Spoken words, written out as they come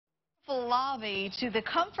beautiful lobby to the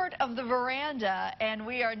comfort of the veranda, and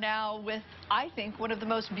we are now with, I think, one of the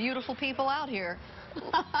most beautiful people out here.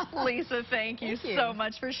 Lisa, thank you so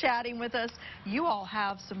much for chatting with us. You all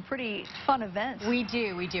have some pretty fun events. We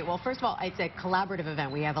do. Well, first of all, it's a collaborative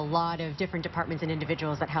event. We have a lot of different departments and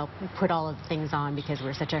individuals that help put all of the things on because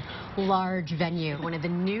we're such a large venue. One of the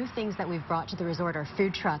new things that we've brought to the resort are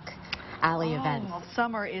food truck alley events. Well,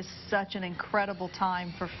 summer is such an incredible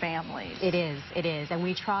time for families. It is. And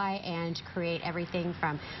we try and create everything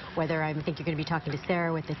from whether I think you're going to be talking to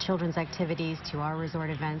Sarah with the children's activities to our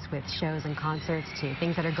resort events with shows and concerts to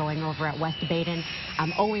things that are going over at West Baden.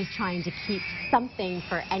 I'm always trying to keep something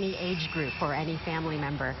for any age group or any family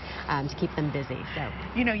member to keep them busy. So,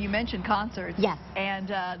 you know, you mentioned concerts. Yes. And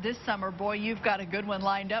this summer, boy, you've got a good one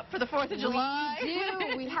lined up for the 4th of July. We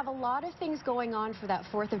do. We have a lot of things going on for that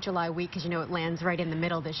 4th of July week because, you know, it lands right in the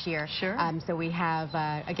middle this year. Sure. So we have,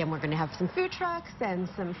 again, we're going to have some food trucks and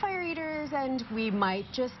some fire eaters, and we might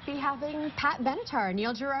just be having Pat Benatar,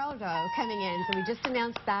 Neil Giraldo coming in. So we just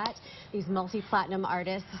announced that. These multi-platinum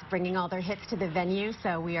artists bringing all their hits to the venue.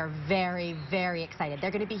 So we are very, very excited.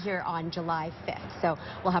 They're going to be here on July 5th. So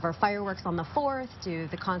we'll have our fireworks on the 4th, do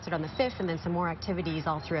the concert on the 5th, and then some more activities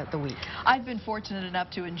all throughout the week. I've been fortunate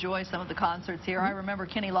enough to enjoy some of the concerts here. I remember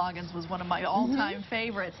Kenny Loggins was one of my all-time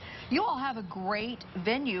favorites. You all have a great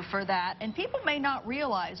venue for that, and people may not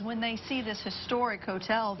realize when they see this historic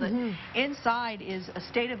hotel that inside is a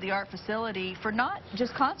state-of-the-art facility for not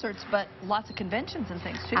just concerts, but lots of conventions and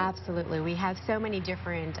things, too. Absolutely. We have so many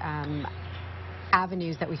different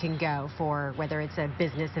avenues that we can go for, whether it's a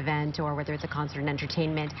business event or whether it's a concert and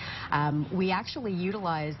entertainment. We actually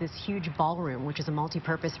utilize this huge ballroom, which is a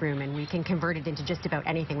multi-purpose room, and we can convert it into just about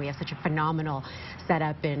anything. We have such a phenomenal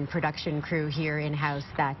setup and production crew here in-house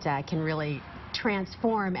that can really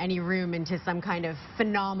transform any room into some kind of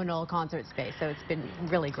phenomenal concert space. So it's been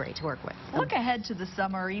really great to work with. Look ahead to the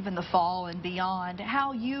summer, even the fall and beyond,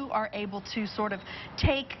 how you are able to sort of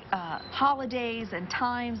take holidays and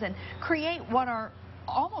times and create what are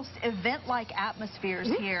almost event-like atmospheres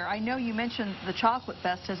here. I know you mentioned the Chocolate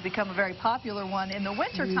Fest has become a very popular one in the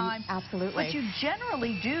wintertime. Absolutely. But you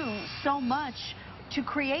generally do so much to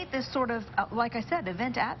create this sort of, like I said,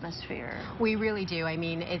 event atmosphere. We really do. I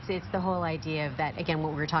mean, it's the whole idea of that, again,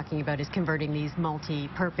 what we were talking about is converting these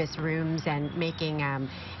multi-purpose rooms and making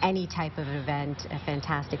any type of event a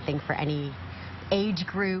fantastic thing for any age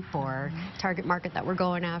group or target market that we're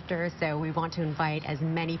going after. So we want to invite as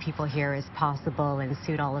many people here as possible and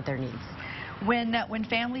suit all of their needs. When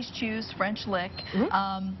families choose French Lick,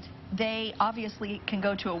 they obviously can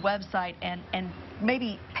go to a website and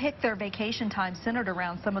maybe pick their vacation time centered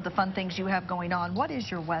around some of the fun things you have going on. What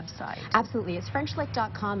is your website? Absolutely. It's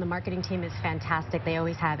FrenchLick.com. The marketing team is fantastic. They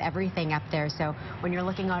always have everything up there. So when you're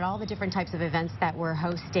looking at all the different types of events that we're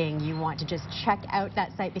hosting, you want to just check out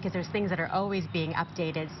that site because there's things that are always being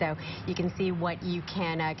updated. So you can see what you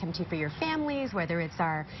can come to for your families, whether it's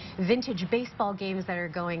our vintage baseball games that are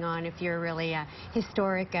going on, if you're really a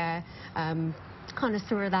historic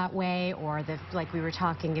connoisseur that way, or like we were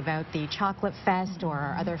talking about, the Chocolate Fest or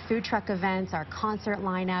our other food truck events, our concert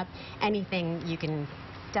lineup, anything. You can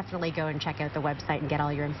definitely go and check out the website and get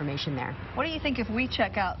all your information there. What do you think if we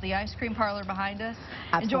check out the ice cream parlor behind us?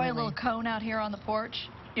 Absolutely. Enjoy a little cone out here on the porch?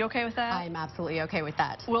 You okay with that? I'm absolutely okay with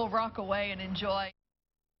that. We'll rock away and enjoy.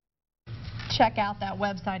 Check out that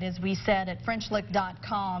website, as we said, at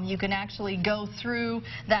FrenchLick.com. You can actually go through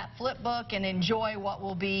that flip book and enjoy what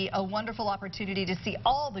will be a wonderful opportunity to see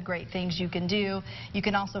all the great things you can do. You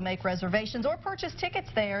can also make reservations or purchase tickets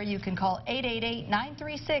there. You can call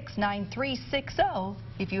 888-936-9360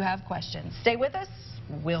 if you have questions. Stay with us.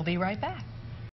 We'll be right back.